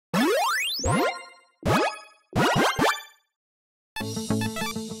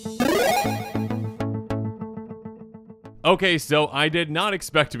Okay, so I did not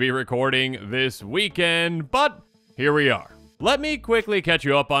expect to be recording this weekend, but here we are. Let me quickly catch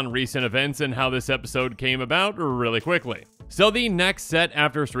you up on recent events and how this episode came about really quickly. So the next set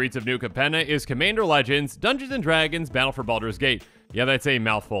after Streets of New Capenna is Commander Legends, Dungeons & Dragons, Battle for Baldur's Gate. Yeah, that's a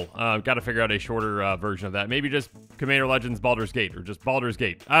mouthful. Gotta figure out a shorter version of that. Maybe just Commander Legends Baldur's Gate, or just Baldur's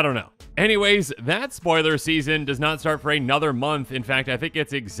Gate. I don't know. Anyways, that spoiler season does not start for another month. In fact, I think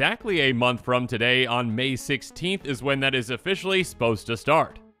it's exactly a month from today. On May 16th is when that is officially supposed to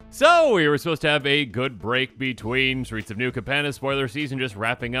start. So, we were supposed to have a good break between Streets of New Capenna spoiler season just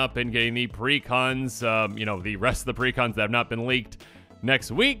wrapping up and getting the pre-cons, the rest of the pre-cons that have not been leaked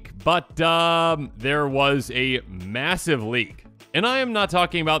next week, but there was a massive leak. And I am not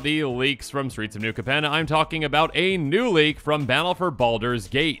talking about the leaks from Streets of New Capenna, I'm talking about a new leak from Battle for Baldur's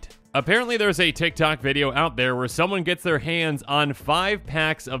Gate. Apparently there's a TikTok video out there where someone gets their hands on 5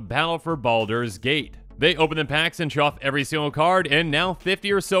 packs of Battle for Baldur's Gate. They open the packs and show off every single card, and now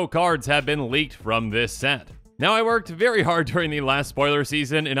 50 or so cards have been leaked from this set. Now, I worked very hard during the last spoiler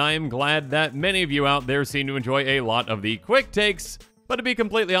season, and I am glad that many of you out there seem to enjoy a lot of the quick takes, but to be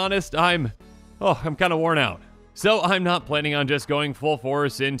completely honest, I'm kind of worn out. So I'm not planning on just going full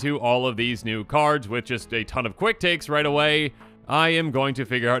force into all of these new cards with just a ton of quick takes right away. I am going to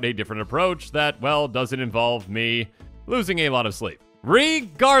figure out a different approach that, well, doesn't involve me losing a lot of sleep.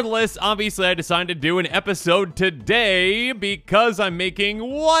 Regardless, obviously I decided to do an episode today because I'm making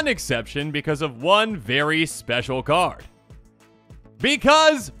one exception because of one very special card.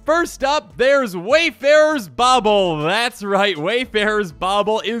 Because, first up, there's Wayfarer's Bauble. That's right, Wayfarer's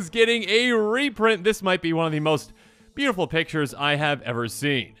Bauble is getting a reprint. This might be one of the most beautiful pictures I have ever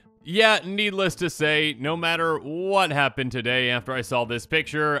seen. Yeah, needless to say, no matter what happened today after I saw this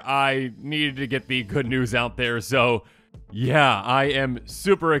picture, I needed to get the good news out there, so yeah, I am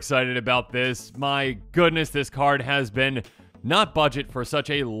super excited about this. My goodness, this card has been not budget for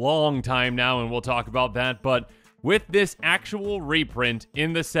such a long time now, and we'll talk about that, but with this actual reprint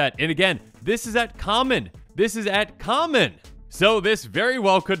in the set, and again, this is at common. This is at common. So this very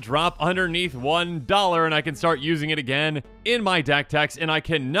well could drop underneath $1, and I can start using it again in my deck text, and I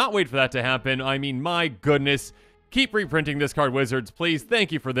cannot wait for that to happen. I mean, my goodness. Keep reprinting this card, Wizards, please.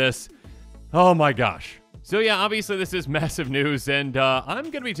 Thank you for this. Oh my gosh. So yeah, obviously this is massive news, and I'm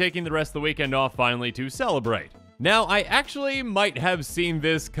going to be taking the rest of the weekend off finally to celebrate. Now, I actually might have seen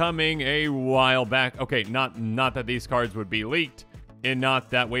this coming a while back. Okay, not that these cards would be leaked, and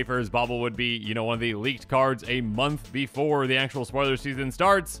not that Wayfarer's Bauble would be, one of the leaked cards a month before the actual spoiler season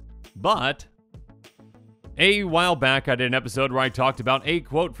starts, but a while back I did an episode where I talked about a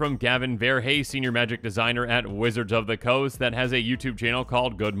quote from Gavin Verhey, senior Magic designer at Wizards of the Coast, that has a YouTube channel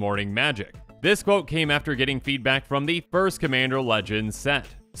called Good Morning Magic. This quote came after getting feedback from the first Commander Legends set.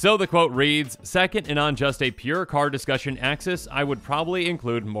 So the quote reads, "Second, and on just a pure card discussion axis, I would probably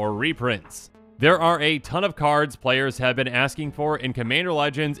include more reprints. There are a ton of cards players have been asking for in Commander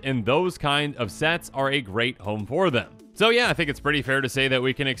Legends, and those kind of sets are a great home for them." So yeah, I think it's pretty fair to say that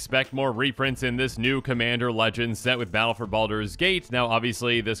we can expect more reprints in this new Commander Legends set with Battle for Baldur's Gate. Now,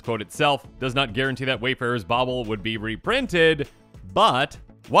 obviously, this quote itself does not guarantee that Wayfarer's Bauble would be reprinted, but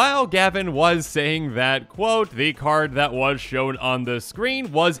while Gavin was saying that, quote, the card that was shown on the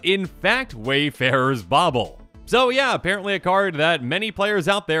screen was in fact Wayfarer's Bauble. So yeah, apparently a card that many players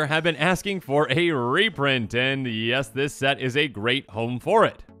out there have been asking for a reprint, and yes, this set is a great home for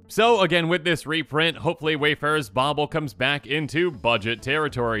it. So again, with this reprint, hopefully Wayfarer's Bauble comes back into budget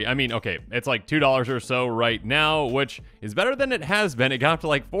territory. I mean, okay, it's like $2 or so right now, which is better than it has been. It got up to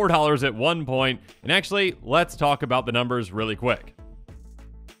like $4 at one point, and actually, let's talk about the numbers really quick.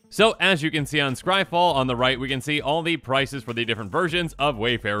 So, as you can see on Scryfall, on the right, we can see all the prices for the different versions of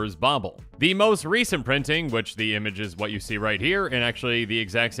Wayfarer's Bauble. The most recent printing, which the image is what you see right here, and actually the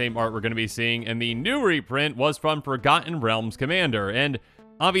exact same art we're going to be seeing in the new reprint, was from Forgotten Realms Commander. And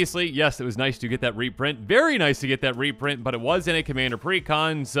obviously, yes, it was nice to get that reprint. Very nice to get that reprint, but it was in a Commander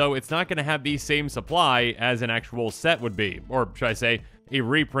Precon, so it's not going to have the same supply as an actual set would be. Or should I say, a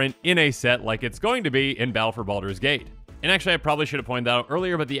reprint in a set like it's going to be in Battle for Baldur's Gate. And actually, I probably should have pointed that out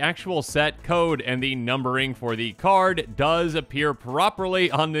earlier, but the actual set code and the numbering for the card does appear properly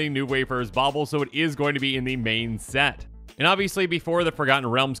on the new Wayfarer's Bauble, so it is going to be in the main set. And obviously, before the Forgotten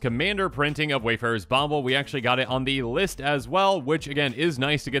Realms Commander printing of Wayfarer's Bauble, we actually got it on the list as well, which again is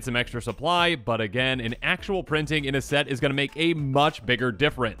nice to get some extra supply, but again, an actual printing in a set is going to make a much bigger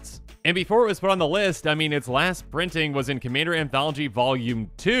difference. And before it was put on the list, I mean, its last printing was in Commander Anthology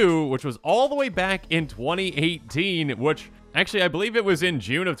Volume 2, which was all the way back in 2018, which Actually, I believe it was in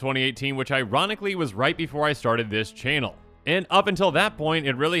June of 2018, which ironically was right before I started this channel. And up until that point,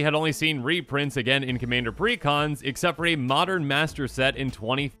 it really had only seen reprints again in Commander Precons, except for a Modern Master set in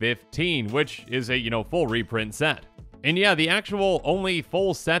 2015, which is a, full reprint set. And yeah, the actual only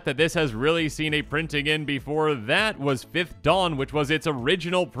full set that this has really seen a printing in before that was Fifth Dawn, which was its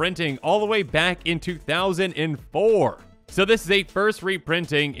original printing all the way back in 2004. So this is a first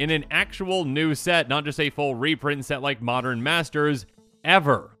reprinting in an actual new set, not just a full reprint set like Modern Masters,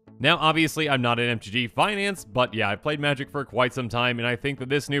 ever. Now, obviously, I'm not in MTG Finance, but yeah, I've played Magic for quite some time, and I think that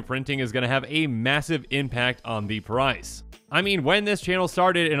this new printing is going to have a massive impact on the price. I mean, when this channel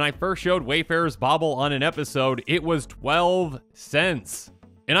started and I first showed Wayfarer's Bauble on an episode, it was 12 cents.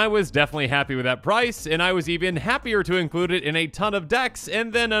 And I was definitely happy with that price, and I was even happier to include it in a ton of decks,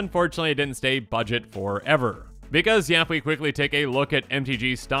 and then unfortunately it didn't stay budget forever. Because yeah, if we quickly take a look at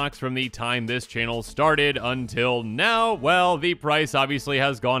MTG stocks from the time this channel started until now, well, the price obviously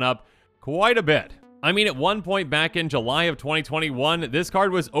has gone up quite a bit. I mean, at one point back in July of 2021, this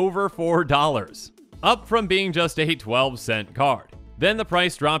card was over $4. Up from being just a 12-cent card. Then the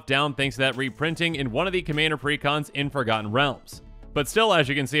price dropped down thanks to that reprinting in one of the Commander Precons in Forgotten Realms. But still, as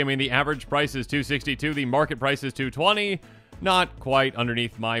you can see, I mean, the average price is $262, the market price is $220, not quite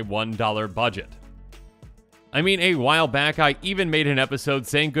underneath my $1 budget. I mean, a while back, I even made an episode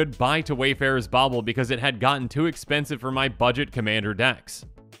saying goodbye to Wayfarer's Bauble because it had gotten too expensive for my budget Commander decks.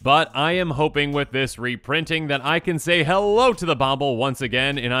 But I am hoping with this reprinting that I can say hello to the Bauble once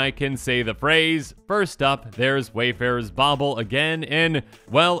again, and I can say the phrase, first up, there's Wayfarer's Bauble again in,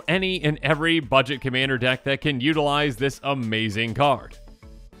 well, any and every budget Commander deck that can utilize this amazing card.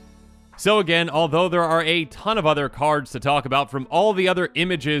 So again, although there are a ton of other cards to talk about from all the other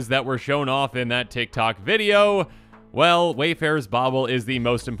images that were shown off in that TikTok video, well, Wayfarer's Bauble is the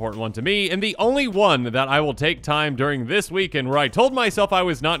most important one to me, and the only one that I will take time during this weekend where I told myself I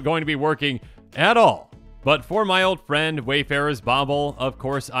was not going to be working at all. But for my old friend, Wayfarer's Bauble, of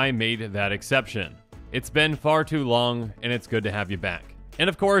course I made that exception. It's been far too long, and it's good to have you back. And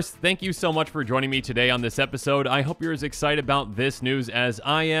of course, thank you so much for joining me today on this episode. I hope you're as excited about this news as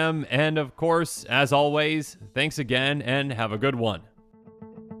I am, and of course, as always, thanks again, and have a good one.